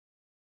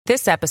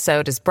This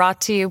episode is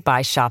brought to you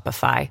by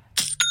Shopify.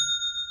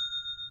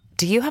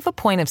 Do you have a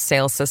point of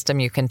sale system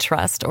you can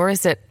trust, or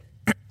is it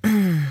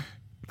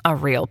a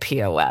real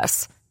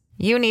POS?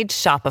 You need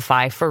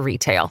Shopify for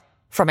retail.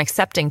 From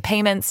accepting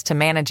payments to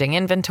managing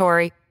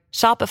inventory,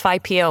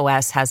 Shopify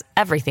POS has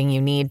everything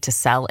you need to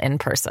sell in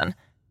person.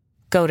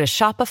 Go to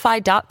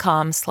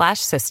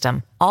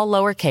shopify.com/system, all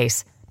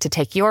lowercase, to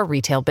take your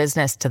retail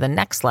business to the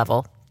next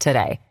level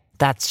today.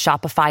 That's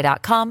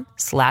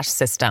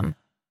shopify.com/system.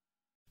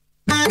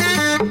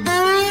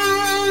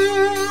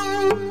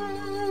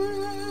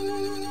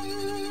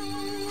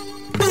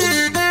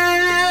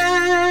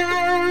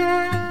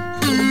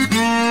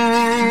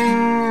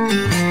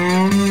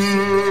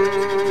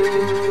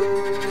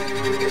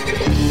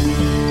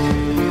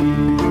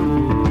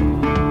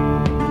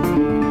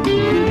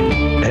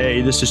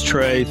 This is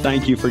Trey.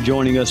 Thank you for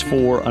joining us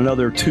for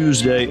another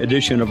Tuesday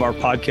edition of our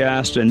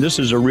podcast. And this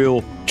is a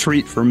real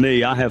treat for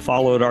me. I have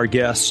followed our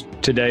guests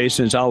today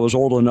since I was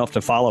old enough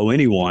to follow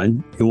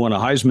anyone. He won a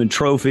Heisman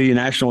Trophy,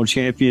 national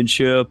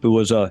championship. It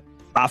was a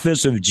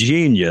offensive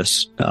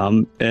genius.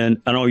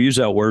 And I don't use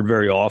that word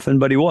very often,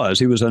 but he was.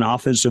 He was an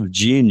offensive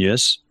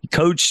genius. He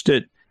coached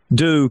at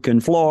Duke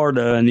and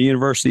Florida and the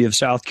University of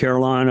South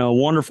Carolina. A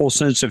wonderful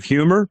sense of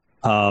humor.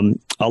 A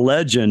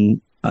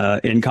legend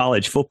in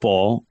college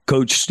football,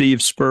 Coach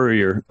Steve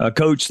Spurrier.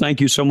 Coach, thank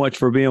you so much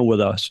for being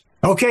with us.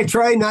 Okay,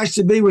 Trey, nice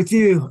to be with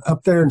you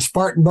up there in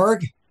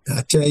Spartanburg.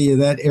 I tell you,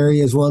 that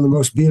area is one of the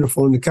most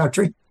beautiful in the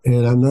country,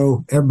 and I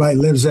know everybody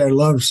lives there,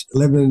 loves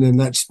living in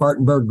that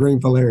Spartanburg,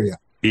 Greenville area.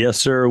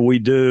 Yes, sir, we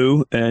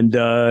do. And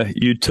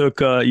you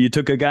took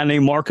a guy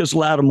named Marcus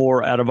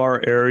Lattimore out of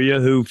our area,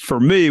 who,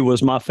 for me,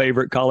 was my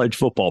favorite college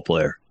football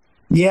player.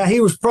 Yeah, he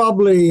was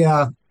probably,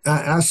 I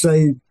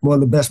say, one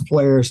of the best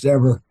players to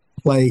ever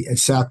play at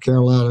South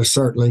Carolina,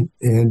 certainly,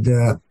 and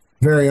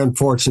very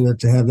unfortunate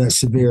to have that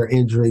severe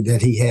injury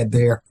that he had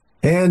there.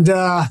 And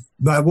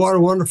but what a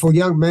wonderful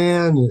young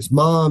man, his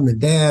mom and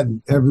dad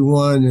and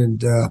everyone,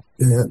 and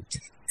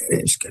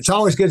it's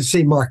always good to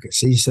see Marcus.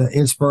 He's an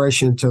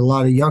inspiration to a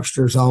lot of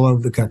youngsters all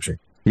over the country.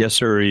 Yes,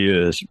 sir, he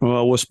is.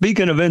 Well,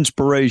 speaking of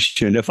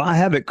inspiration, if I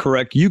have it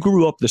correct, you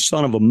grew up the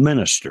son of a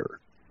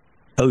minister.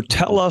 So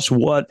tell us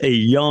what a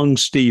young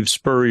Steve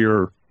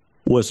Spurrier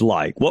was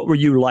like. What were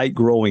you like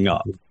growing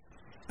up?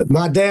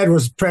 My dad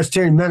was a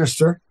Presbyterian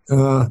minister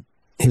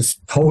his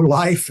whole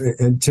life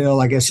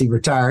until I guess he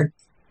retired,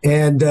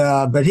 and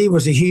but he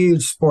was a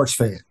huge sports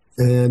fan,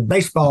 and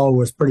baseball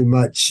was pretty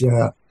much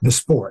the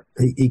sport.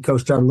 He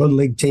coached our little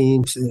league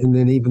teams, and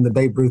then even the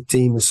Babe Ruth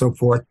team and so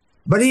forth.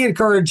 But he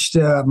encouraged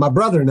my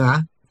brother and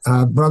I.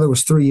 Brother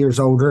was 3 years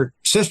older,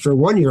 sister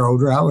 1 year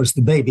older. I was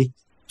the baby,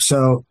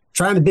 so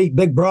trying to beat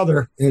big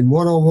brother in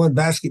one-on-one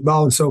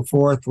basketball and so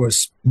forth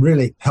was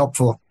really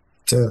helpful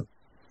to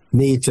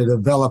me to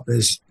develop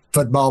as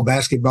football,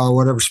 basketball,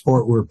 whatever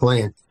sport we were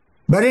playing.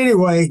 But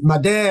anyway, my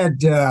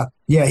dad,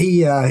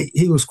 he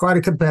was quite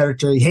a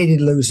competitor. He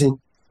hated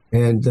losing.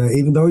 And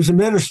even though he's a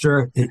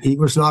minister, he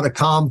was not a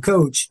calm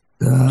coach.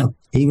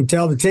 He would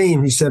tell the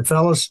team, he said,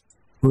 fellas,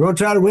 we're going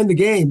to try to win the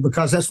game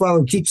because that's why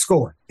we keep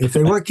score. If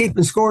they weren't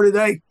keeping score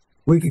today,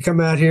 we could come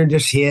out here and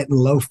just hit and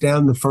loaf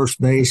down the first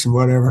base and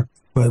whatever.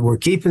 But we're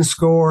keeping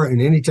score, and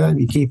anytime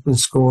you keep in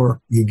score,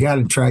 you got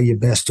to try your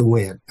best to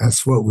win.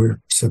 That's what we're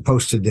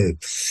supposed to do.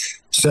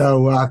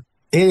 So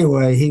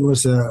anyway, he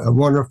was a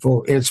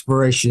wonderful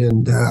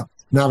inspiration,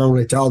 not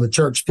only to all the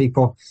church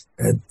people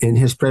in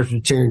his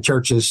Presbyterian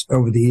churches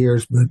over the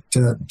years, but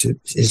to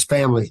his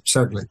family,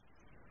 certainly.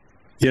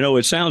 You know,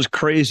 it sounds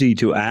crazy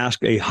to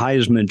ask a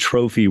Heisman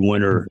Trophy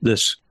winner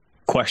this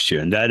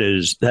question. That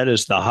is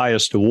the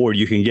highest award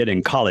you can get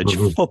in college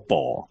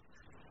football.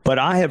 But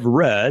I have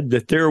read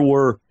that there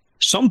were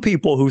some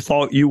people who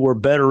thought you were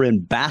better in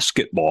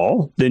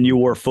basketball than you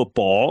were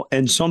football,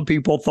 and some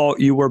people thought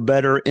you were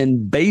better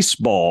in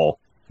baseball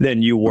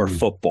than you were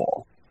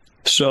football.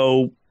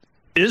 So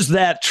is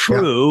that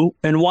true?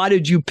 Yeah. And why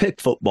did you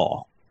pick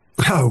football?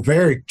 Oh,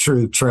 very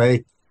true,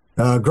 Trey.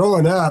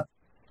 Growing up,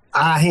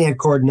 eye-hand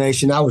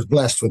coordination, I was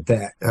blessed with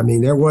that. I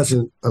mean, there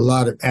wasn't a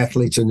lot of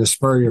athletes in the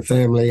Spurrier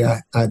family.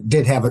 I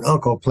did have an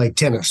uncle play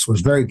tennis,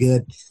 was very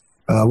good.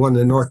 Won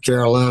the North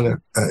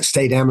Carolina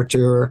State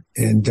Amateur,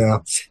 and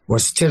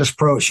was tennis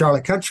pro at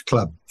Charlotte Country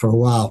Club for a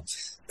while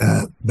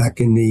back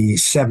in the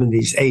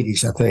 70s,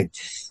 80s, I think.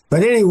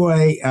 But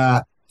anyway,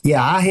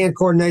 eye-hand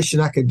coordination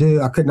I could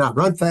do. I could not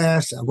run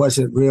fast. I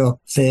wasn't real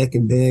thick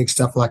and big,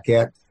 stuff like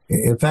that.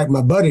 In fact,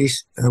 my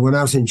buddies, when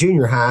I was in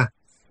junior high,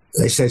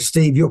 they said,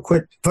 Steve, you'll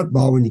quit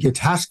football when you get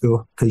to high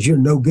school because you're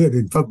no good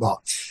in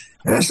football.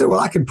 And I said, well,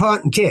 I can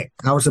punt and kick.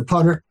 I was a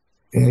punter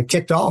and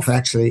kicked off,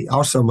 actually,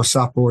 also my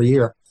sophomore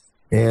year.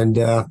 And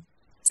I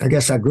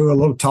guess I grew a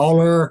little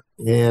taller,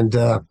 and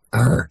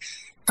our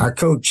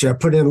coach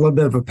put in a little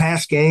bit of a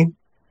pass game.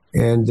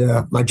 And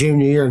my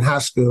junior year in high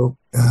school,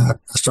 I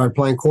started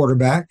playing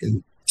quarterback,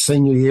 and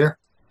senior year,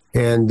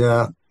 and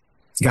got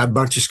a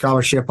bunch of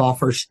scholarship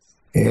offers.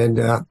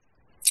 And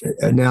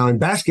now in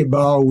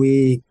basketball,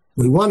 we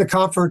won the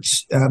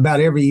conference about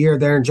every year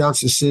there in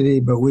Johnson City,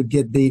 but we'd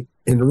get beat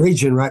in the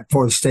region right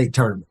before the state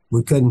tournament.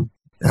 We couldn't,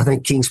 I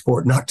think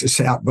Kingsport knocked us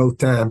out both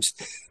times.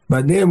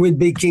 But then we'd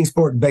beat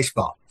Kingsport in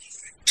baseball.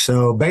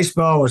 So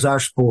baseball was our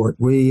sport.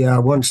 We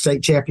won the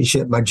state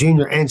championship my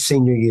junior and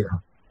senior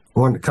year.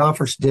 Won the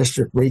conference,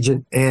 district,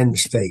 region, and the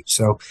state.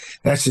 So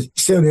that's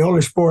still the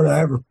only sport I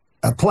ever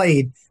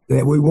played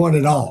that we won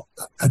it all.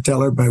 I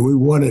tell everybody we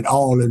won it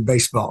all in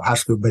baseball, high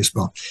school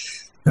baseball.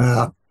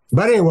 But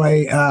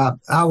anyway,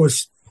 I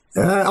was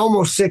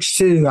almost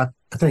 6'2",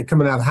 I think,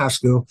 coming out of high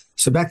school.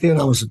 So back then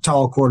I was a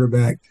tall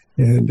quarterback,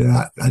 and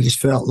I just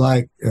felt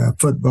like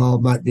football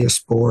might be a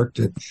sport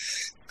that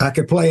I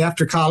could play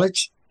after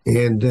college.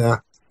 And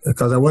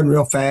because I wasn't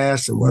real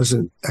fast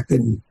and I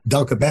couldn't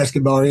dunk a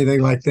basketball or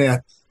anything like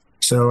that.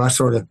 So I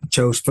sort of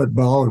chose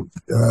football,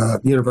 and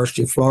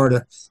University of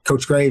Florida.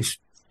 Coach Graves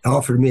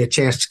offered me a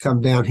chance to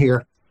come down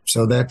here.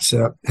 So that's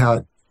how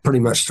it pretty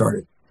much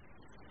started.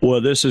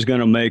 Well, this is going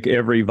to make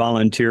every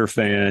Volunteer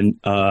fan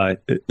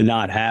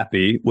not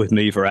happy with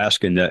me for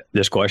asking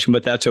this question,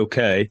 but that's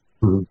okay.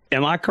 Mm-hmm.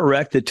 Am I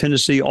correct that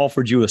Tennessee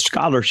offered you a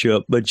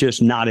scholarship, but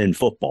just not in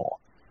football?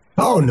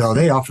 Oh, no,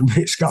 they offered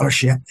me a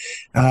scholarship.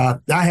 I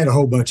had a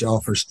whole bunch of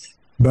offers,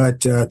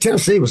 but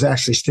Tennessee was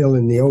actually still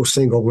in the old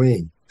single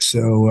wing.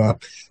 So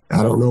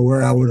I don't know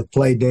where I would have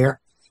played there.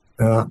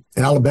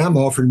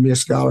 Alabama offered me a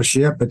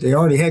scholarship, but they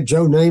already had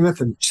Joe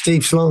Namath and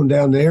Steve Sloan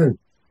down there. And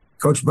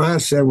Coach Bryan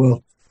said,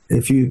 well,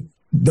 if you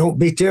don't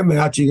beat them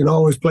out, you can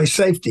always play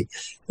safety.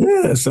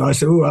 Yeah, so I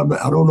said,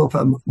 I don't know if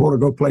I want to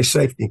go play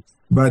safety.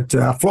 But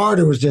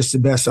Florida was just the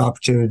best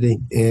opportunity.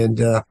 And,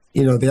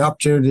 the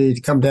opportunity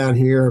to come down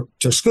here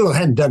to school, I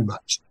hadn't done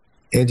much.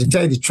 And to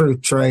tell you the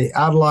truth, Trey,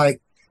 I'd like,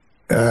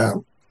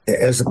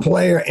 as a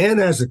player and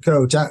as a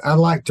coach, I'd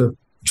like to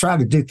try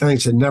to do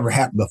things that never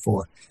happened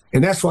before.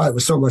 And that's why it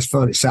was so much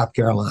fun at South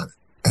Carolina.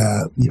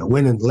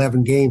 Winning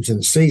 11 games in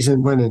the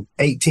season, winning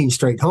 18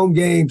 straight home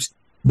games,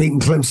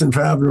 beating Clemson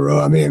 5 in a row.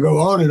 I mean, I go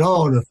on and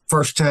on, the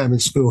first time in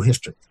school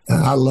history.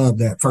 I love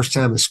that. First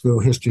time in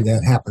school history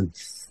that happened.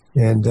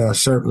 And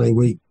certainly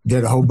we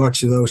did a whole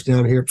bunch of those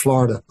down here in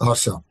Florida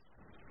also.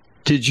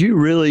 Did you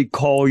really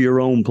call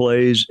your own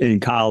plays in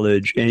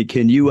college? And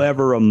can you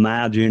ever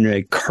imagine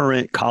a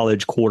current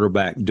college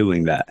quarterback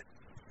doing that?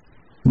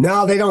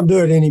 No, they don't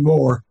do it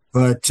anymore.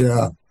 But,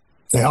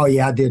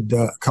 I did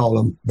call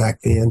them back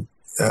then.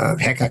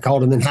 Heck, I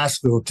called them in high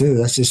school, too.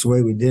 That's just the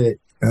way we did it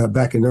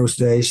back in those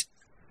days.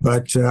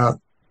 But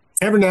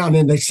every now and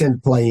then they send a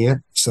play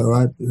in. So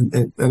I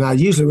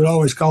usually would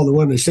always call the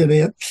one they sent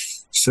in.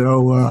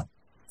 So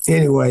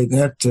anyway,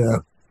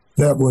 that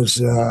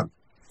was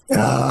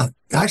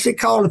I actually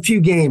called a few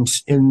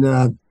games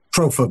in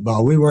pro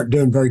football. We weren't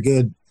doing very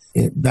good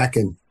back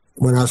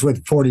when I was with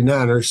the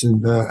 49ers,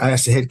 and I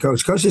asked the head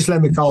coach, just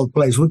let me call the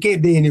plays. We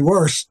can't be any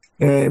worse.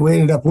 And we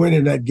ended up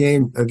winning that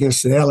game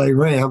against the LA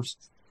Rams.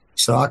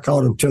 So I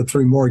called them 2 or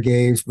 3 more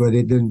games, but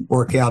it didn't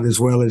work out as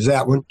well as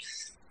that one.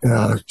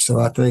 So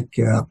I think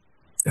the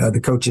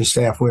coaching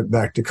staff went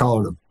back to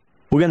calling them.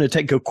 We're going to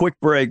take a quick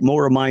break.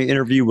 More of my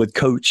interview with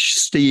Coach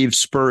Steve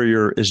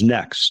Spurrier is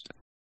next.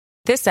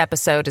 This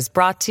episode is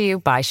brought to you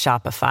by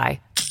Shopify.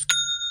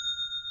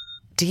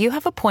 Do you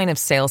have a point of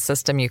sale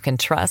system you can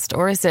trust,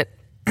 or is it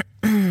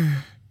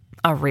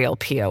a real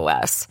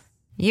POS?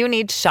 You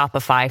need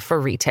Shopify for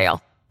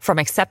retail. From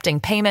accepting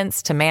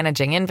payments to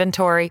managing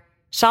inventory,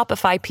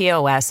 Shopify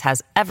POS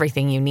has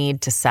everything you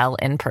need to sell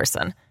in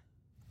person.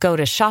 Go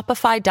to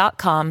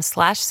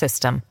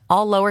shopify.com/system,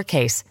 all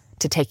lowercase,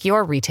 to take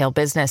your retail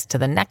business to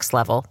the next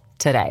level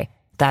today.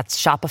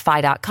 That's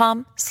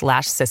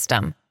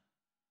shopify.com/system.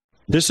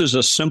 This is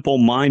a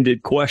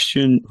simple-minded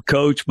question,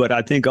 Coach, but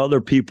I think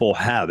other people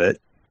have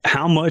it.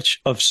 How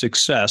much of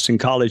success in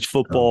college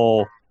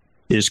football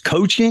is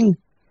coaching,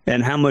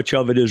 and how much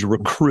of it is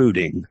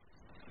recruiting?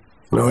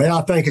 Well,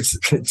 I think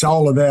it's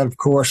all of that, of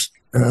course.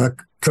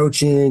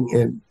 Coaching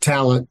and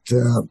talent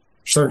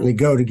certainly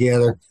go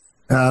together.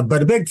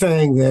 But a big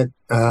thing that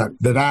I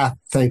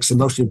think is the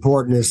most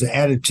important is the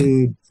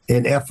attitude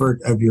and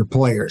effort of your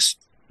players.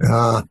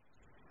 I'm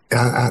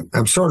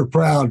sort of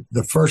proud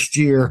the first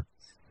year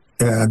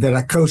that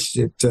I coached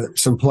at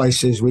some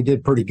places, we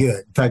did pretty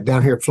good. In fact,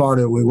 down here in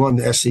Florida, we won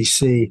the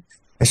SEC.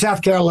 In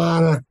South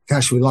Carolina,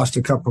 gosh, we lost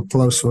a couple of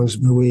close ones,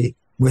 but we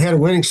had a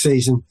winning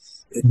season.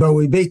 But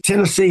we beat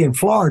Tennessee and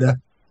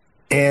Florida.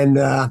 And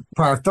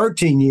prior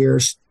 13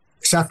 years,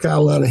 South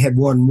Carolina had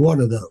won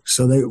one of those.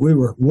 So we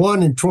were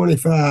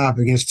 1-25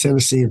 against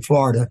Tennessee and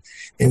Florida,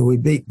 and we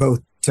beat both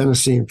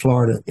Tennessee and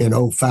Florida in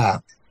 2005.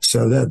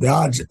 So the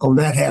odds on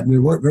that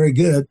happening weren't very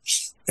good.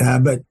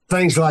 But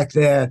things like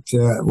that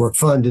were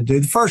fun to do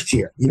the first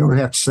year. You don't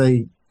have to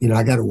say,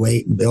 I got to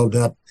wait and build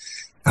up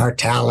our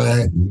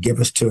talent and give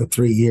us 2 or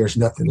 3 years,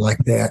 nothing like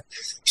that.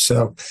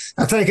 So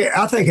I think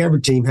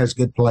every team has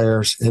good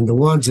players, and the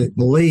ones that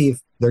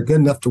believe they're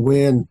good enough to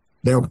win,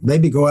 they'll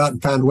maybe go out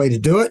and find a way to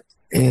do it.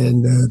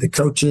 And the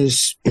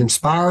coaches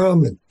inspire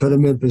them and put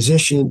them in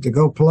position to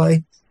go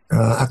play.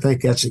 I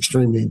think that's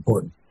extremely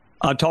important.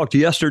 I talked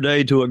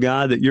yesterday to a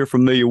guy that you're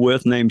familiar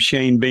with named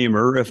Shane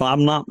Beamer. If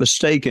I'm not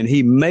mistaken,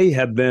 he may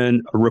have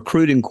been a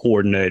recruiting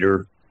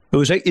coordinator It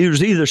was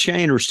either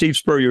Shane or Steve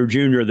Spurrier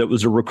Jr. that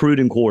was a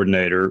recruiting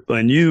coordinator,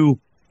 and you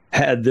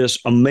had this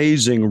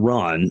amazing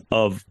run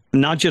of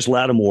not just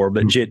Lattimore,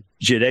 but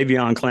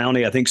Jadavion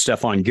Clowney, I think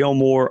Stephon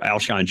Gilmore,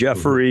 Alshon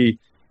Jeffrey.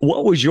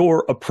 What was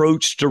your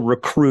approach to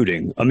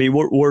recruiting? I mean,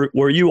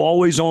 were you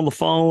always on the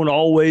phone,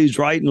 always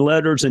writing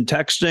letters and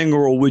texting,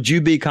 or would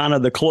you be kind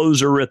of the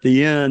closer at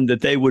the end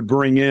that they would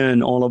bring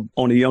in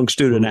on a young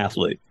student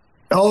athlete?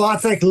 Oh, I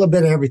think a little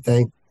bit of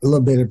everything.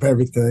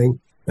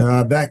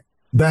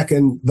 Back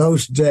in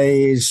those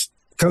days,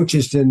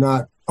 coaches did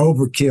not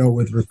overkill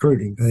with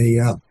recruiting.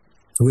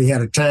 We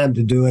had a time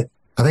to do it.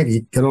 I think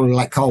you could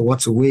only call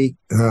once a week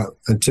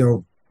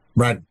until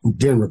right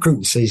during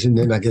recruiting season.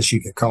 Then I guess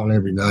you could call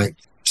every night.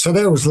 So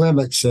there was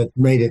limits that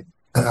made it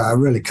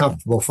really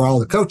comfortable for all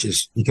the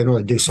coaches. You can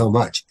only do so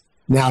much.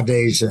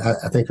 Nowadays,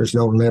 I think there's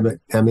no limit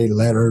how many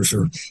letters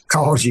or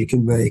calls you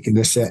can make and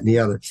this, that, and the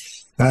other.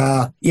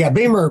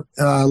 Beamer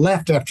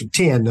left after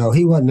 10. No,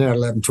 he wasn't there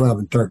 11, 12,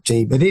 and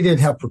 13, but he did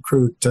help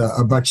recruit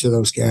a bunch of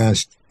those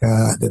guys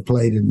that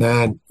played in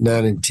 9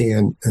 and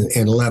 10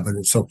 and 11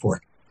 and so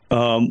forth.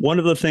 One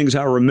of the things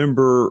I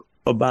remember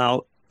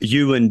about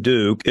you and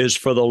Duke is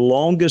for the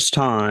longest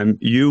time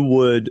you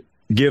would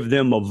give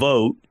them a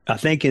vote, I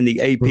think in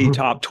the AP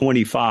top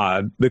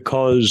 25,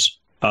 because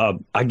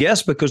I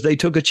guess because they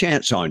took a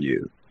chance on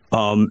you.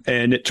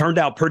 And it turned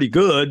out pretty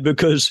good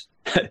because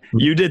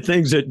you did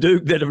things at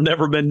Duke that have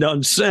never been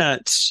done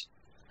since.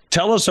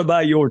 Tell us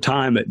about your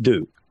time at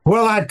Duke.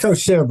 Well, I'd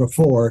coached there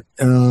before,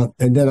 and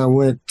then I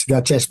got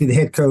a chance to be the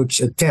head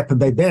coach at Tampa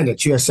Bay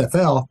Bandits,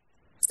 USFL,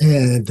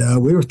 and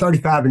we were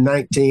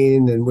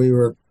 35-19, and we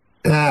were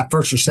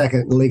first or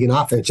second in the league in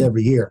offense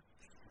every year.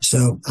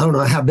 So I don't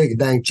know how big a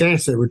dang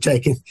chance they were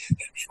taking.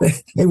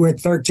 They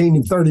went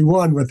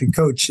 13-31 with the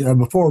coach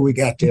before we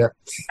got there.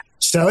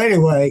 So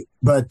anyway,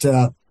 but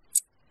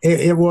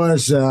it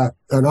was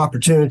an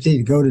opportunity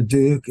to go to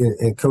Duke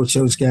and coach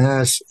those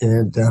guys.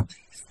 And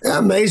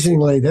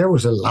amazingly, there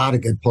was a lot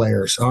of good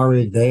players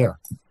already there.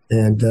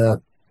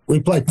 And we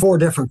played 4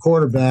 different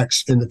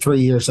quarterbacks in the 3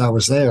 years I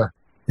was there.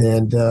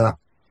 And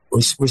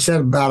we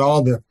said about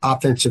all the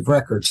offensive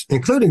records,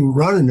 including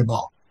running the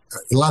ball.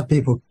 A lot of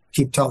people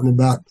keep talking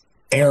about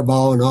air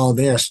ball and all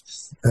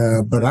this,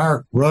 but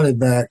our running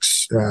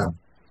backs,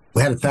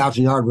 we had a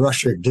 1,000-yard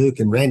rusher at Duke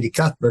and Randy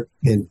Cuthbert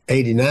in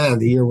 '89,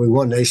 the year we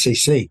won the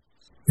ACC.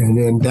 And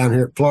then down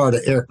here at Florida,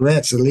 Eric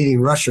Rett's the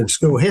leading rusher in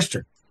school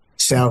history.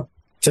 So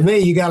to me,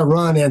 you got to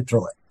run and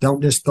throw it.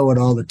 Don't just throw it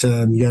all the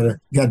time. You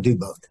got to do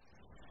both.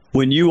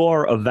 When you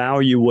are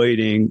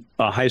evaluating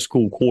a high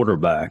school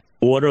quarterback,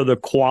 what are the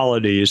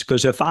qualities?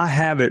 Because if I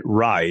have it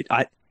right,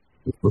 I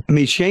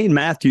mean, Shane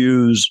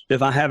Matthews,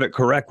 if I have it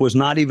correct, was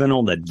not even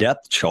on the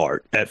depth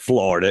chart at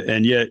Florida,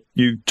 and yet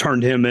you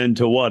turned him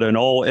into an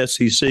all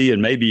SEC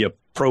and maybe a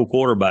pro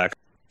quarterback.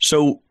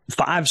 So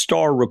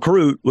 5-star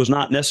recruit was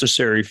not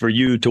necessary for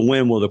you to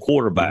win with a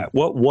quarterback.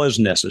 What was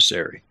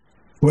necessary?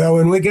 Well,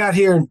 when we got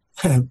here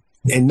in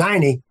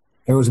 90,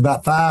 there was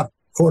about 5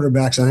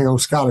 quarterbacks, I think, on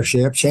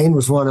scholarship. Shane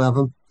was one of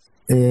them,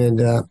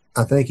 and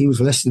I think he was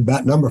listed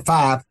about number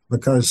 5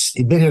 because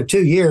he'd been here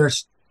 2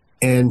 years.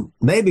 And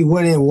maybe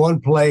went in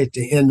one play at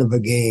the end of a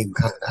game.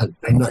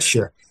 I'm not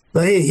sure.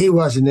 But he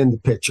wasn't in the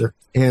picture.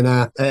 And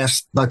I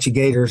asked a bunch of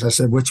Gators, I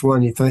said, which one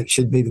do you think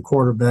should be the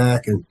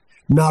quarterback? And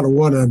not a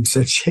one of them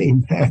said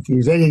Shane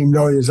Matthews. They didn't even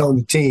know he was on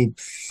the team.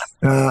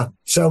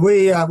 So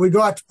we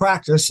go out to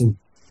practice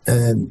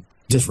and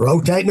just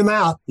rotating them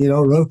out,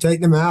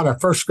 Our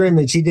first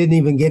scrimmage, he didn't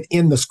even get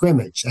in the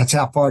scrimmage. That's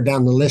how far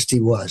down the list he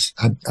was.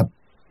 I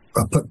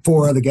put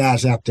 4 other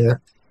guys out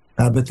there.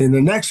 But then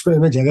the next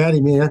scrimmage, I got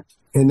him in.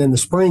 And then the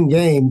spring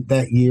game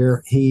that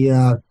year, he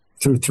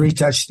threw 3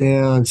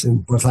 touchdowns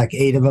and was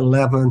 8 of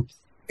 11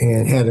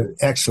 and had an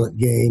excellent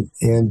game.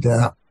 And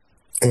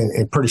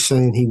pretty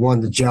soon he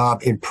won the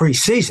job in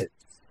preseason.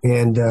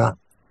 And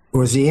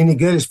was he any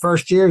good his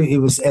first year? He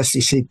was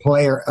SEC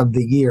Player of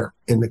the Year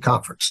in the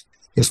conference,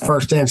 his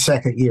first and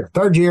second year.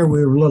 Third year,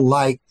 we were a little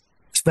light,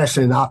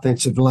 especially in the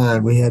offensive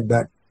line. We had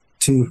about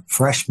 2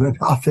 freshman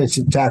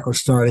offensive tackles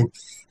starting.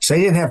 So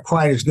he didn't have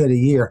quite as good a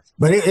year,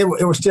 but it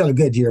was still a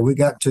good year. We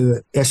got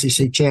to the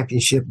SEC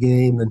championship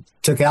game and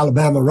took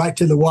Alabama right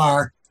to the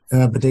wire,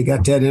 but they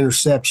got that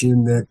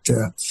interception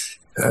that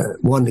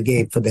won the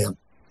game for them.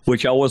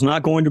 Which I was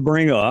not going to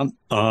bring up,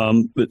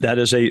 but that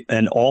is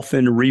an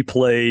often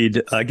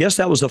replayed, I guess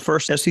that was the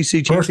first SEC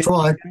championship. First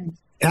one.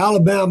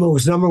 Alabama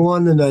was number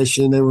 1 in the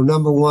nation. They were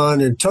number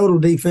 1 in total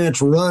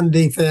defense, run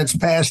defense,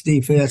 pass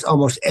defense,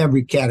 almost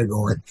every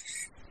category.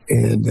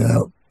 And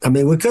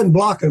we couldn't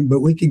block them, but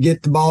we could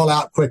get the ball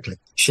out quickly.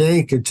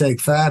 Shane could take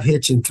 5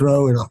 hits and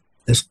throw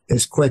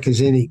as quick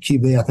as any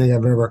QB I think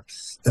I've ever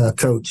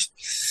coached.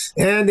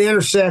 And the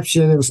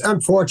interception, it was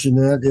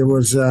unfortunate. It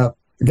was the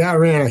guy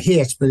ran a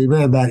hitch, but he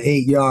ran about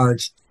 8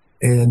 yards.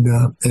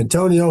 And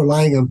Antonio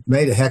Langham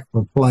made a heck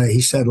of a play.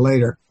 He said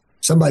later,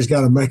 somebody's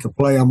got to make a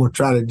play. I'm going to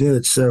try to do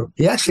it. So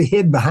he actually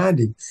hid behind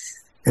him.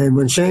 And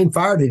when Shane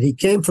fired it, he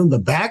came from the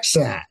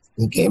backside.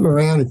 He came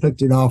around and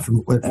picked it off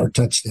and went for a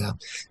touchdown.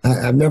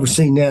 I've never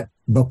seen that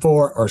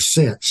before or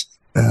since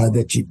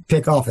that you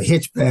pick off a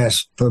hitch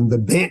pass from the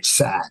bench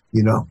side,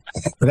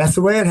 But that's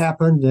the way it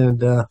happened. And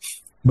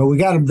but we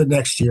got him the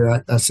next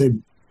year. I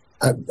said,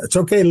 it's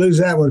okay to lose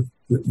that one.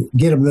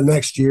 Get him the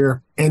next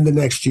year and the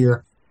next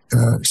year.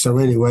 So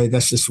anyway,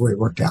 that's just the way it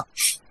worked out.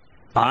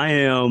 I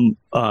am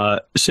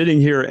sitting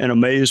here in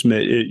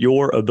amazement at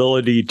your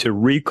ability to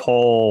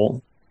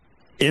recall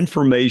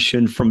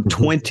information from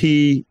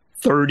 20,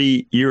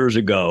 30 years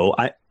ago.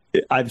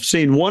 I've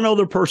seen one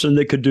other person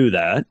that could do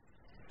that,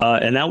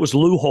 and that was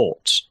Lou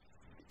Holtz.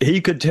 He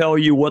could tell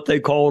you what they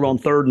called on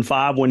 3rd and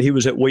 5 when he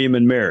was at William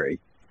and Mary.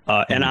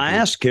 And I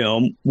asked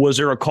him, was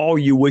there a call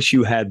you wish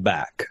you had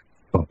back?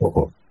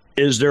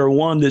 Is there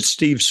one that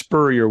Steve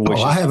Spurrier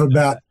wishes? I have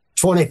about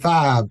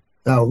 25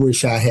 I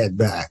wish I had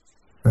back.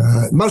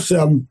 Most of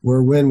them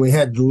were when we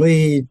had the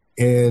lead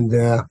and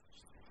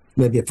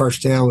maybe a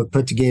first down would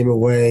put the game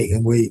away,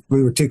 and we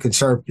were too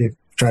conservative,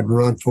 tried to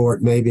run for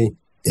it maybe.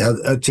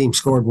 A team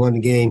scored, won the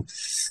game.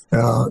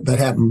 That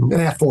happened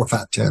 4 or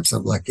 5 times,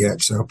 something like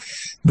that. So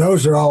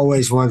those are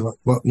always ones,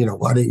 why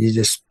don't you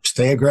just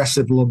stay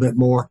aggressive a little bit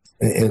more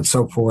and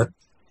so forth.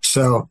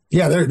 So,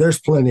 yeah, there's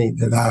plenty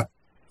that I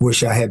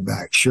wish I had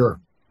back, sure.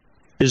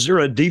 Is there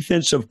a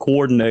defensive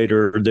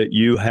coordinator that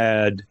you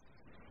had,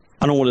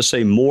 I don't want to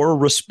say more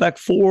respect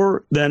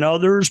for than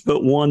others,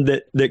 but one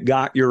that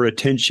got your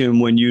attention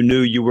when you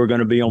knew you were going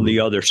to be on the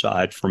other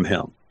side from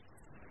him?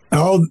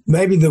 Oh,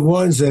 maybe the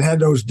ones that had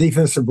those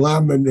defensive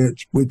linemen that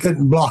we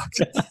couldn't block.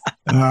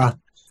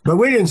 But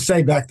we didn't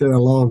stay back there a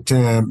long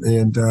time,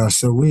 and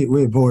so we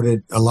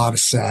avoided a lot of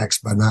sacks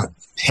by not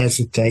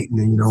hesitating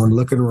and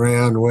looking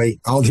around the way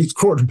all these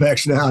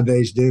quarterbacks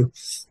nowadays do.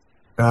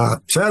 So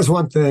that's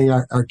one thing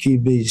our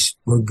QBs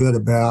were good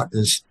about,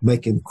 is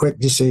making quick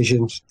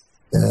decisions,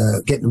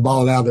 getting the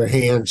ball out of their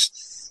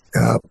hands.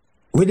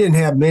 We didn't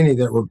have many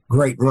that were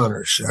great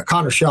runners.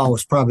 Connor Shaw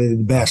was probably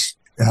the best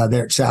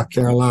there at South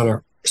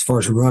Carolina as far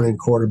as a running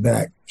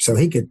quarterback. So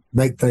he could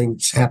make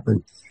things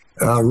happen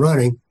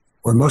running,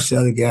 where most of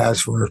the other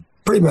guys were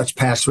pretty much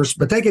passers,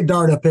 but they could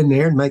dart up in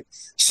there and make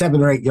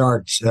 7 or 8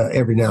 yards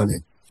every now and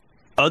then.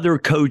 Other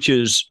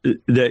coaches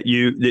that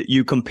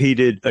you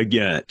competed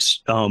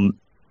against,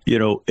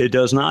 it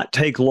does not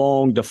take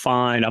long to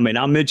find. I mean,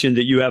 I mentioned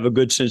that you have a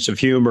good sense of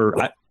humor.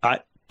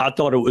 I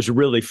thought it was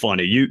really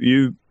funny.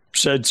 You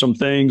said some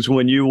things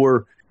when you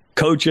were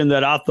coaching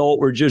that I thought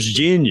were just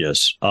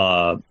genius.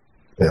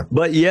 Yeah.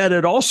 But yet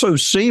it also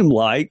seemed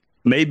like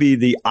maybe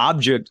the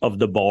object of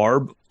the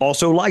barb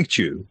also liked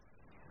you.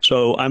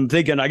 So I'm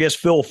thinking, I guess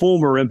Phil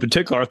Fulmer in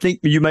particular, I think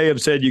you may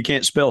have said you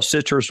can't spell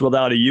citrus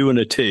without a U and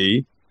a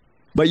T.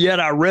 But yet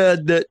I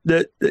read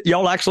that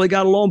y'all actually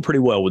got along pretty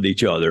well with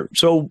each other.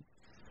 So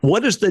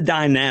what is the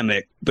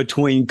dynamic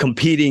between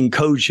competing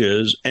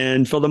coaches?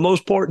 And for the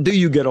most part, do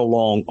you get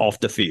along off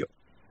the field?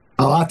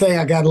 Oh, I think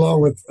I got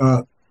along with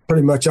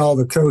pretty much all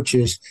the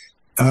coaches.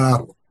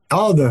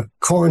 All the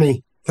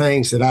corny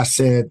things that I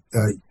said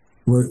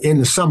were in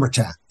the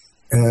summertime.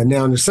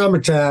 Now, in the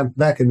summertime,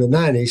 back in the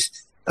 90s,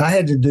 I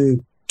had to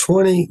do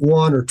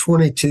 21 or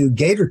 22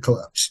 Gator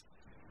clubs.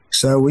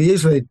 So we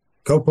usually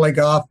go play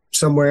golf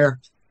somewhere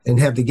and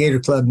have the Gator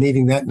Club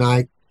meeting that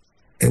night.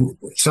 And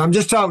so I'm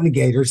just talking to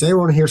Gators. They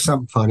want to hear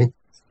something funny.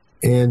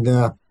 And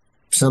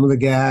some of the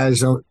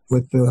guys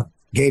with the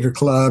Gator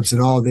clubs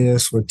and all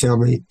this would tell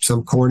me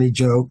some corny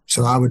joke.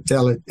 So I would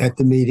tell it at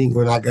the meeting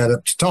when I got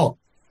up to talk.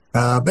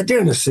 But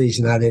during the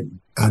season, I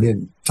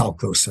didn't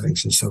talk those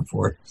things and so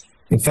forth.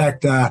 In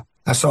fact, I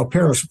saw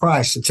Paris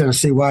Price, the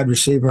Tennessee wide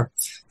receiver,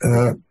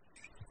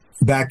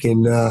 back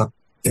in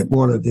at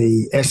one of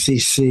the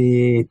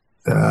SEC.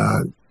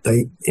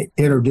 They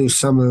introduced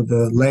some of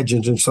the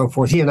legends and so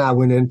forth. He and I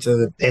went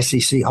into the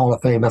SEC Hall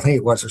of Fame, I think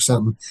it was, or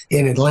something,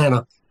 in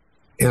Atlanta.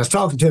 And I was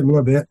talking to him a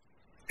little bit,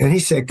 and he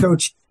said,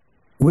 "Coach,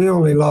 we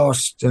only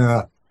lost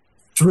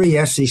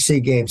 3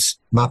 SEC games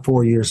my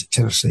 4 years at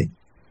Tennessee,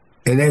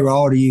 and they were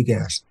all to you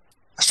guys."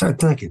 I started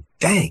thinking,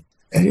 dang,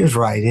 that is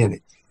right, isn't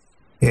it?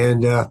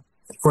 And, of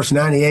course,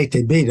 98,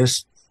 they beat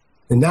us.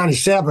 In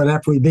 97,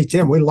 after we beat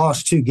them, we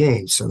lost 2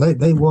 games. So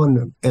they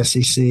won the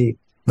SEC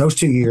those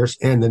 2 years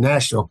and the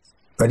national.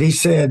 But he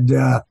said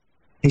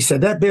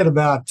that bit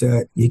about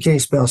you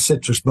can't spell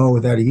Citrus Bowl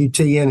without a UT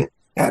in it,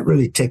 that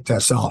really ticked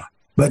us off.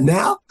 But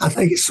now I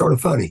think it's sort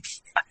of funny.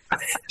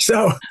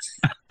 So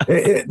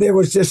it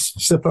was just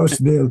supposed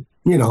to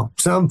be,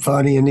 some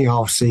funny in the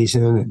off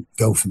season and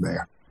go from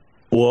there.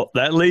 Well,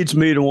 that leads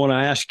me to want to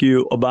ask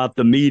you about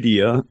the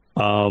media.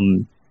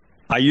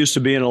 I used to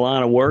be in a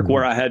line of work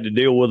where I had to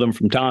deal with them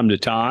from time to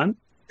time.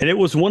 And it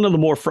was one of the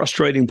more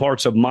frustrating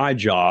parts of my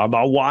job.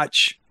 I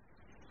watch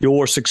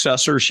your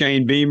successor,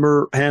 Shane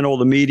Beamer, handle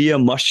the media.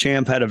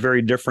 Muschamp had a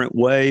very different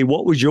way.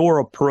 What was your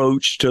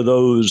approach to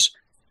those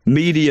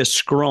media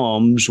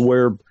scrums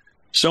where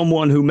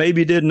someone who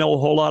maybe didn't know a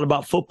whole lot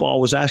about football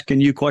was asking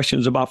you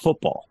questions about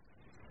football?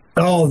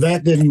 Oh,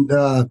 that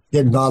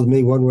didn't bother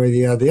me one way or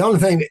the other. The only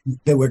thing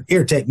that would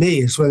irritate me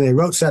is when they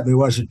wrote something that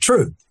wasn't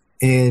true.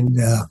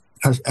 And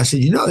I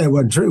said, that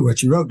wasn't true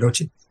what you wrote, don't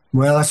you?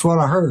 Well, that's what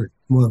I heard.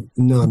 well,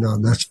 no,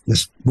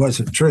 this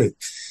wasn't true.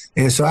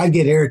 And so I'd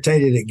get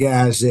irritated at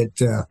guys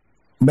that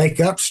make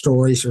up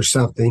stories or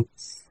something.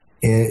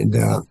 And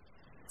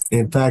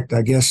in fact,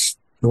 I guess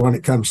the one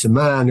that comes to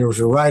mind, there was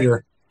a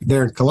writer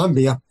there in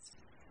Columbia,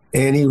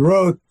 and he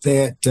wrote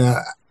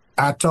that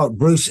I taught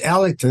Bruce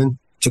Ellington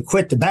to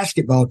quit the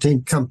basketball team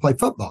to come play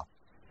football.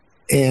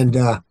 And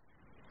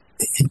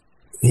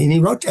he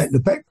wrote that in the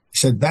paper. He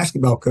said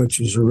basketball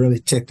coaches were really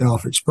ticked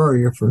off at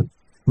Spurrier for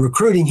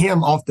recruiting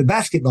him off the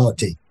basketball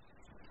team.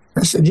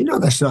 I said,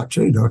 that's not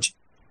true, don't you?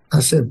 I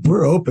said,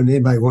 we're open.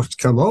 Anybody wants to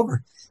come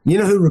over. You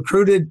know who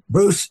recruited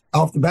Bruce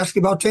off the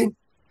basketball team?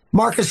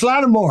 Marcus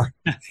Lattimore.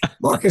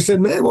 Marcus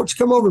said, man, why don't you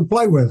come over and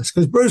play with us?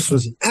 Because Bruce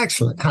was an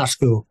excellent high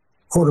school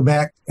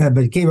quarterback, but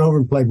he came over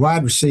and played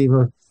wide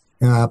receiver,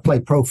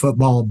 played pro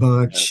football a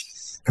bunch.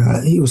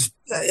 He was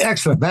an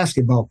excellent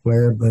basketball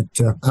player, but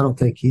I don't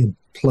think he had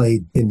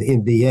played in the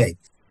NBA.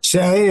 So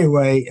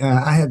anyway,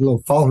 I had a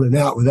little falling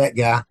out with that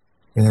guy,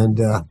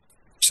 and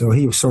so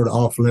he was sort of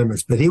off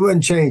limits. But he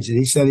wouldn't change it.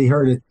 He said he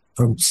heard it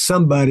from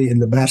somebody in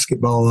the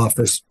basketball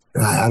office.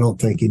 I don't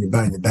think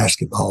anybody in the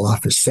basketball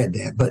office said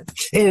that. But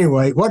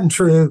anyway, it wasn't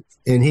true,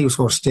 and he was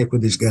going to stick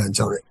with his guns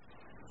on it.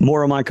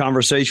 More of my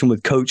conversation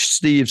with Coach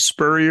Steve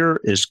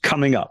Spurrier is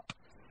coming up.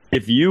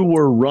 If you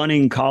were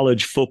running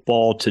college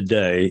football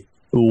today,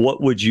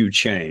 what would you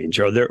change?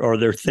 Are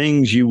there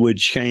things you would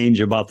change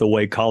about the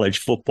way college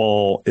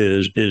football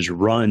is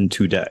run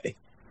today?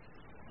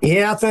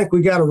 Yeah, I think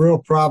we got a real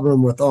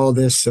problem with all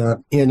this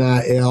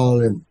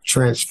NIL and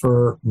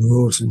transfer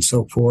rules and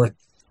so forth.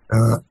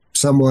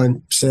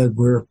 Someone said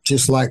we're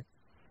just like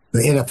the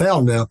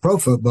NFL now, pro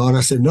football. And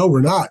I said, no, we're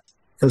not,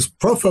 because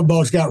pro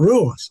football's got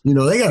rules.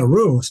 They got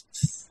rules.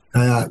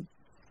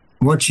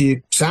 Once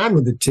you sign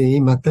with the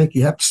team, I think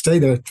you have to stay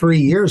there 3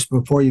 years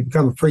before you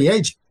become a free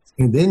agent.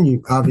 And then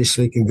you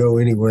obviously can go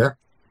anywhere.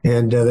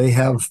 And they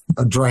have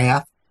a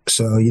draft,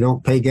 so you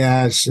don't pay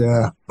guys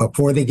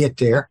before they get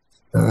there.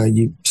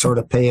 You sort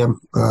of pay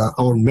them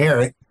on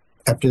merit.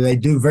 After they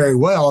do very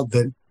well,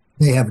 then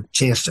they have a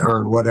chance to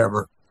earn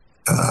whatever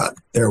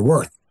they're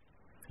worth.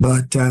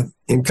 But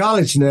in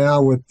college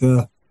now, with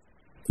the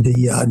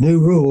new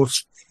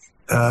rules,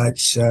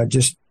 it's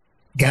just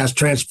guys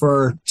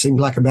transfer, seems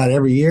like about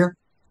every year.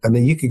 I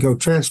mean, you could go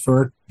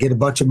transfer, get a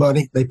bunch of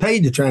money. They pay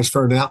you to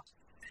transfer now.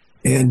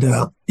 And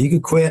you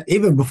could quit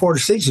even before the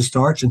season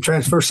starts and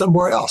transfer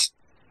somewhere else.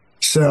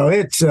 So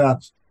it's I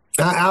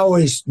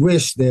always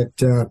wish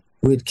that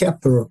we'd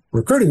kept the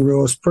recruiting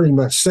rules pretty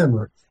much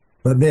similar.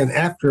 But then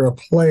after a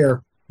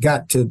player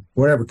got to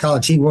whatever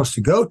college he wants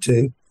to go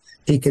to,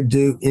 he could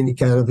do any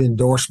kind of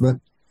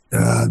endorsement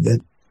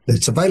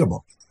that's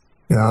available.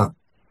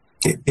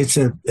 It's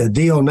a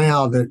deal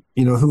now that,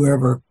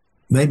 whoever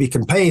maybe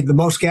can pay the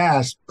most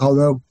guys,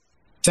 although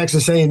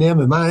Texas A&M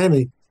and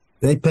Miami,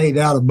 they paid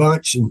out a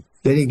bunch and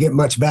they didn't get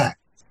much back.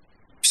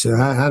 So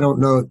I don't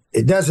know.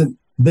 It doesn't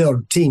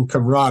build team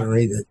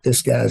camaraderie that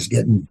this guy's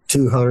getting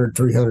 200,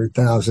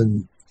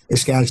 300,000.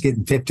 This guy's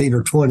getting 15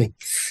 or 20.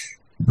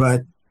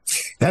 But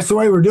that's the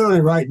way we're doing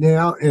it right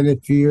now. And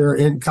if you're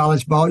in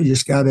college ball, you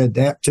just got to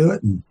adapt to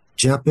it and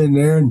jump in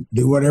there and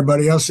do what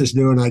everybody else is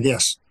doing, I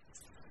guess.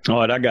 All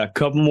right, I got a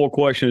couple more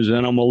questions,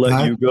 and I'm going to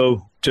let you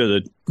go to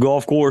the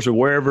golf course or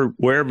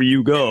wherever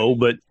you go.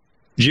 But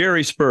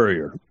Jerry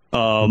Spurrier,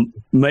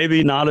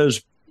 maybe not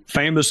as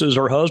famous as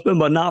her husband,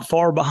 but not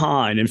far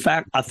behind. In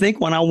fact, I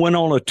think when I went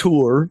on a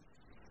tour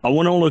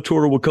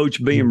with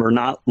Coach Beamer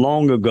not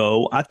long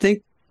ago. I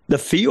think the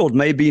field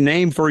may be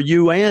named for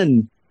you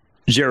and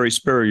Jerry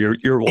Spurrier,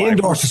 your wife.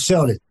 Indoor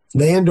facility.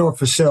 The indoor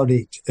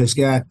facility has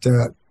got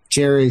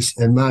Jerry's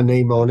and my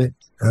name on it.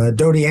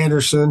 Dodie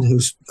Anderson,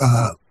 who's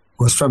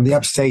was from the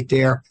upstate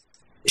there,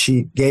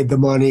 she gave the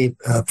money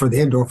for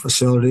the indoor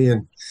facility,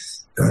 and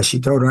she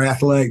told our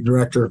athletic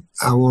director,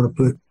 I want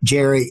to put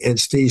Jerry and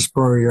Steve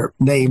Spurrier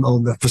name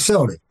on the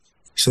facility.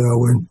 So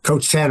when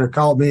Coach Tanner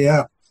called me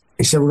up,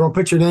 he said, we're going to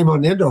put your name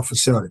on the indoor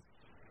facility.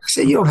 I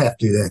said, you don't have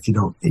to do that if you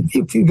don't.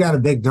 If you got a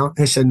big donor.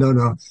 He said,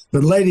 no.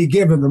 The lady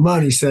giving the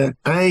money said,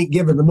 I ain't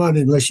giving the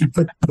money unless you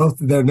put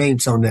both of their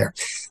names on there.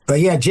 But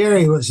yeah,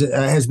 Jerry was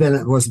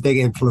a big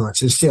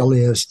influence. It still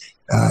is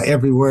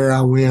everywhere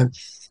I went.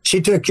 She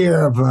took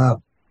care of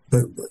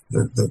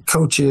the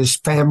coaches,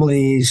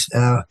 families.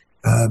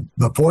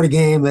 Before the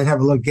game, they'd have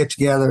a little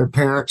get-together,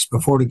 parents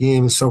before the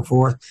game and so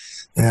forth,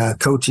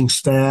 coaching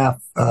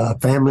staff,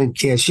 family and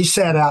kids. She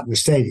sat out in the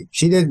stadium.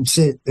 She didn't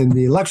sit in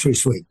the luxury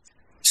suite.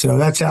 So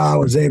that's how I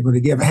was able to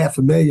give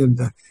 $500,000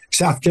 to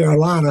South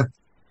Carolina.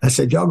 I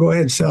said, y'all go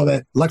ahead and sell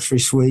that luxury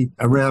suite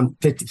around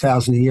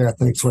 $50,000 a year, I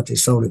think is what they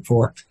sold it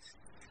for.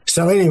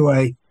 So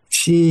anyway,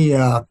 she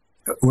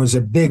was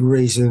a big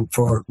reason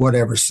for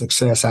whatever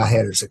success I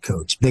had as a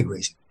coach, big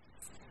reason.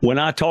 When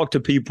I talk to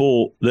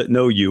people that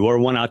know you, or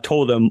when I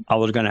told them I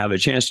was going to have a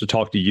chance to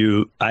talk to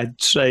you, I'd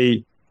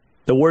say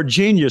the word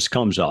genius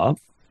comes up,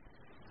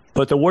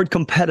 but the word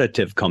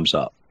competitive comes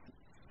up.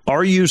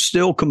 Are you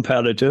still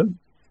competitive?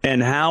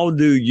 And how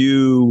do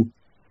you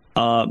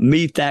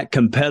meet that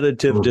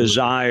competitive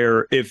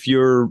desire if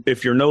you're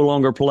no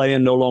longer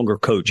playing, no longer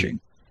coaching?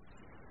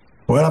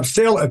 Well, I'm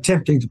still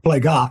attempting to play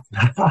golf.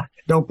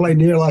 Don't play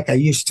near like I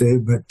used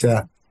to,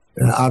 but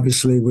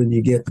obviously when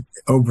you get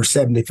over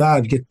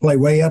 75, you get to play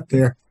way up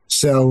there.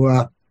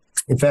 So,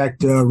 in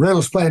fact,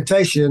 Reynolds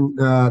Plantation,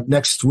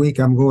 next week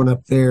I'm going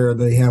up there.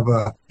 They have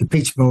the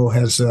Peach Bowl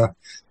has a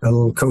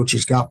little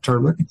coaches golf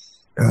tournament.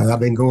 I've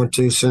been going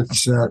to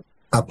since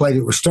I played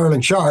it with Sterling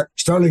Sharp.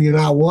 Sterling and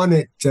I won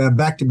it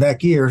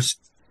back-to-back years,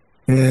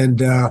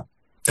 and I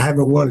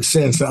haven't won it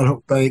since. I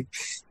don't think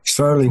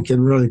Sterling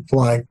can really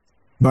play.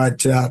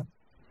 But,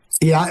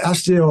 I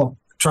still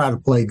try to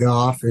play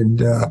golf and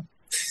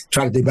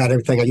try to do about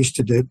everything I used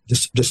to do,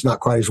 just not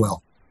quite as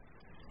well.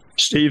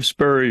 Steve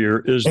Spurrier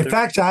is. In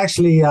fact, I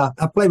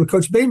played with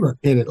Coach Beamer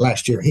in it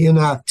last year. He and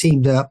I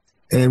teamed up,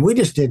 and we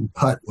just didn't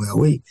putt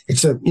well.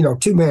 It's a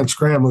 2-man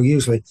scramble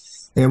usually,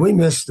 and we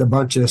missed a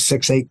bunch of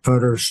 6-8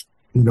 footers.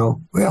 4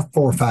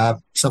 or 5,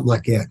 something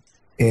like that.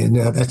 And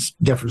that's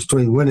the difference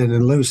between winning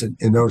and losing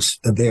in those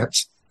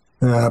events.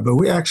 But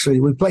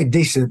we played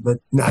decent, but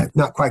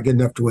not quite good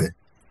enough to win.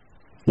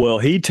 Well,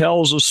 he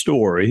tells a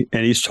story,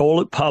 and he's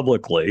told it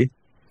publicly,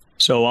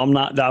 so I'm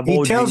not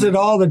divulging. He tells it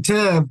all the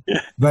time,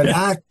 but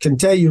I can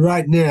tell you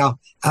right now,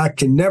 I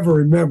can never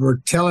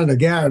remember telling a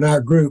guy in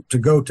our group to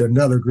go to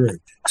another group.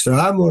 So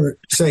I'm going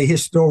to say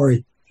his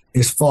story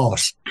is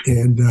false.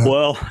 And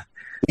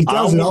he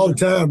tells it all the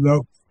time,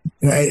 though,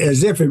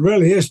 as if it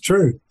really is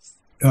true.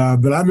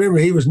 But I remember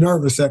he was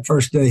nervous that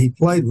first day he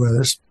played with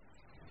us.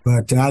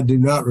 But I do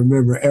not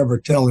remember ever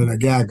telling a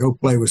guy, go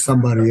play with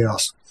somebody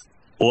else.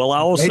 Well,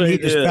 I will say this. He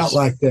just felt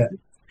like that.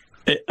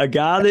 A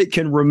guy that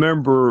can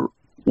remember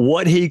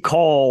what he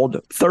called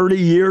 30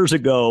 years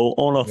ago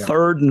on a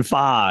 3rd and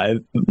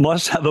 5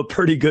 must have a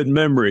pretty good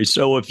memory.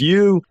 So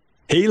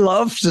he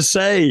loves to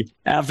say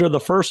after the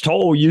first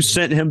hole, you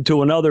sent him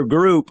to another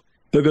group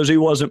because he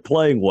wasn't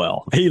playing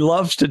well. He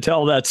loves to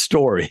tell that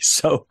story.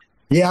 So.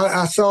 Yeah,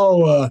 I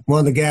saw one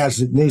of the guys,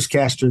 the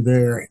newscaster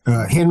there,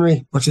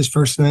 Henry, what's his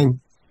first name?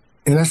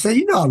 And I said,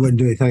 I wouldn't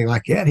do anything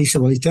like that. He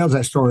said, well, he tells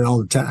that story all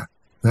the time.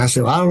 And I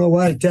said, well, I don't know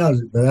why he tells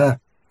it, but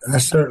I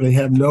certainly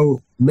have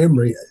no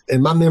memory.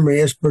 And my memory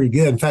is pretty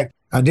good. In fact,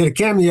 I did a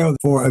cameo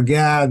for a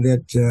guy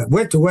that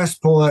went to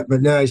West Point,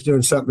 but now he's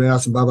doing something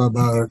else and blah, blah,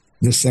 blah.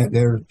 Just sat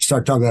there and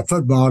started talking about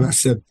football. And I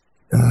said,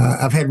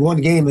 I've had one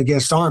game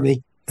against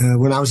Army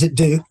when I was at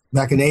Duke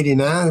back in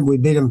 89, and we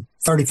beat them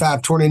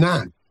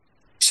 35-29.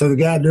 So the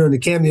guy doing the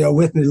cameo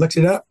with me looks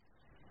it up.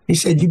 He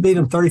said, you beat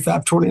them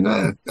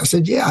 35-29. I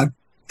said, yeah.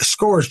 The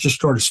scores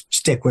just sort of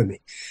stick with me.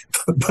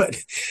 But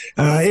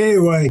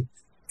anyway,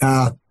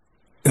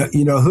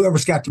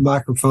 whoever's got the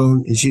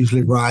microphone is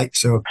usually right.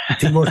 So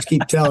if he wants to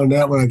keep telling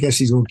that one, I guess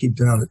he's going to keep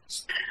telling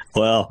it.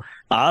 Well,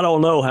 I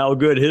don't know how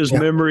good his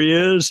memory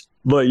is,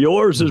 but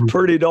yours is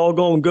pretty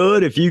doggone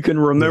good. If you can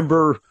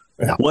remember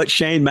what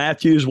Shane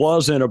Matthews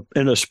was in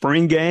a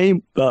spring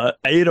game,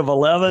 8 of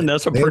 11,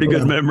 that's a pretty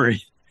good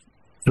memory.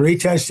 3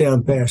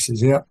 touchdown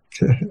passes, yep.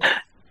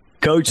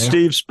 Coach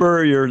Steve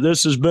Spurrier,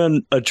 this has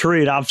been a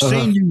treat. I've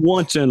seen you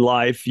once in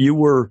life. You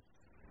were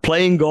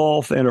playing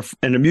golf, and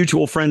a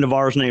mutual friend of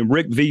ours named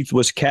Rick Veith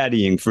was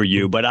caddying for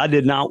you, but I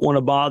did not want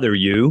to bother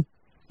you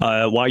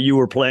while you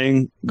were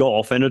playing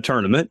golf in a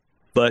tournament.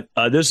 But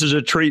this is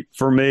a treat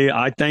for me.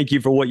 I thank you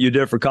for what you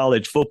did for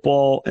college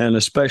football, and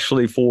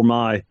especially for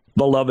my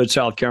beloved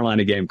South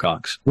Carolina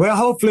Gamecocks. Well,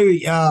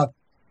 hopefully,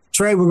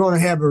 Trey, we're going to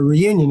have a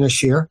reunion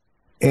this year.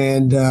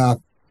 And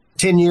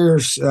 10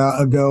 years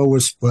ago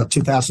was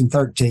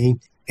 2013,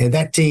 and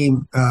that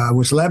team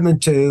was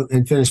 11-2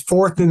 and finished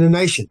 4th in the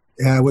nation,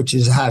 which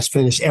is the highest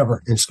finish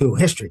ever in school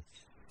history.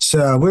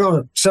 So we're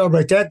going to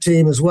celebrate that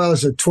team as well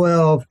as a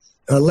 12,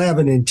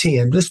 11, and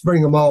 10. Just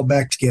bring them all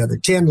back together,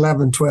 10,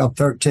 11, 12,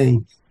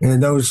 13.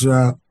 And those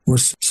were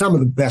some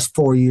of the best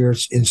 4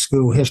 years in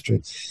school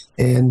history.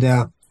 And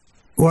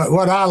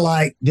what I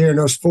like during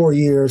those 4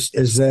 years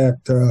is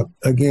that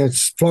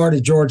against Florida,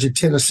 Georgia,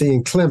 Tennessee,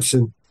 and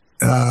Clemson,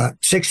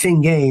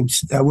 16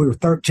 games, we were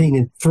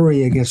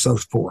 13-3 against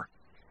those 4.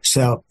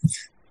 So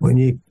when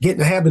you get in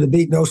the habit of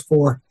beating those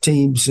 4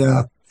 teams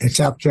at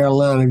South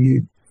Carolina,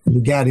 you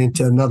got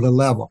into another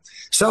level.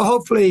 So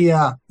hopefully,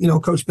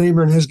 Coach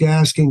Beamer and his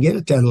guys can get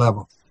at that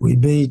level. We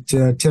beat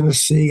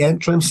Tennessee and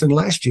Clemson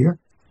last year,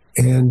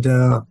 and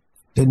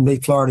didn't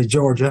beat Florida,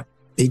 Georgia.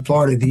 Beat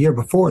Florida the year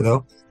before,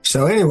 though.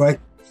 So anyway,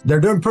 they're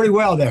doing pretty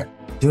well there.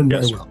 Doing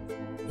very well.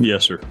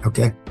 Yes, sir.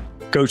 Okay.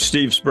 Coach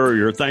Steve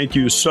Spurrier, thank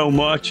you so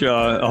much.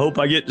 I hope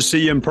I get to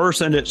see you in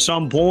person at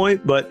some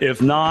point, but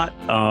if not,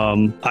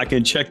 I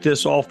can check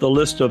this off the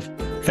list of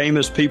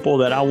famous people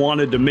that I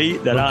wanted to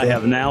meet that I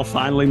have now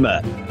finally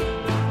met.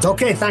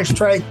 Okay, thanks,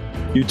 Trey.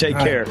 You take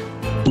care.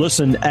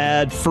 Listen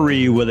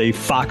ad-free with a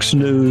Fox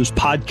News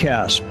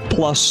Podcast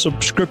Plus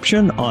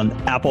subscription on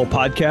Apple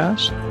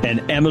Podcasts,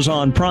 and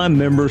Amazon Prime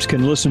members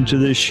can listen to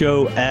this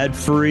show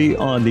ad-free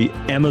on the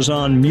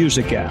Amazon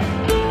Music app.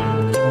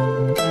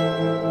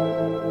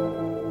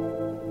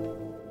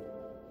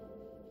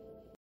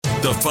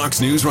 The Fox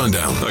News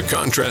Rundown, a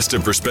contrast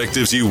of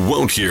perspectives you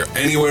won't hear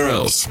anywhere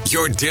else.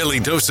 Your daily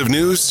dose of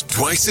news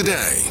twice a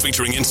day,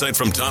 featuring insight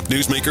from top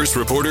newsmakers,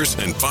 reporters,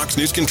 and Fox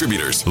News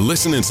contributors.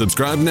 Listen and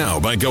subscribe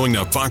now by going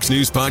to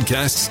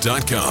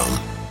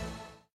foxnewspodcasts.com.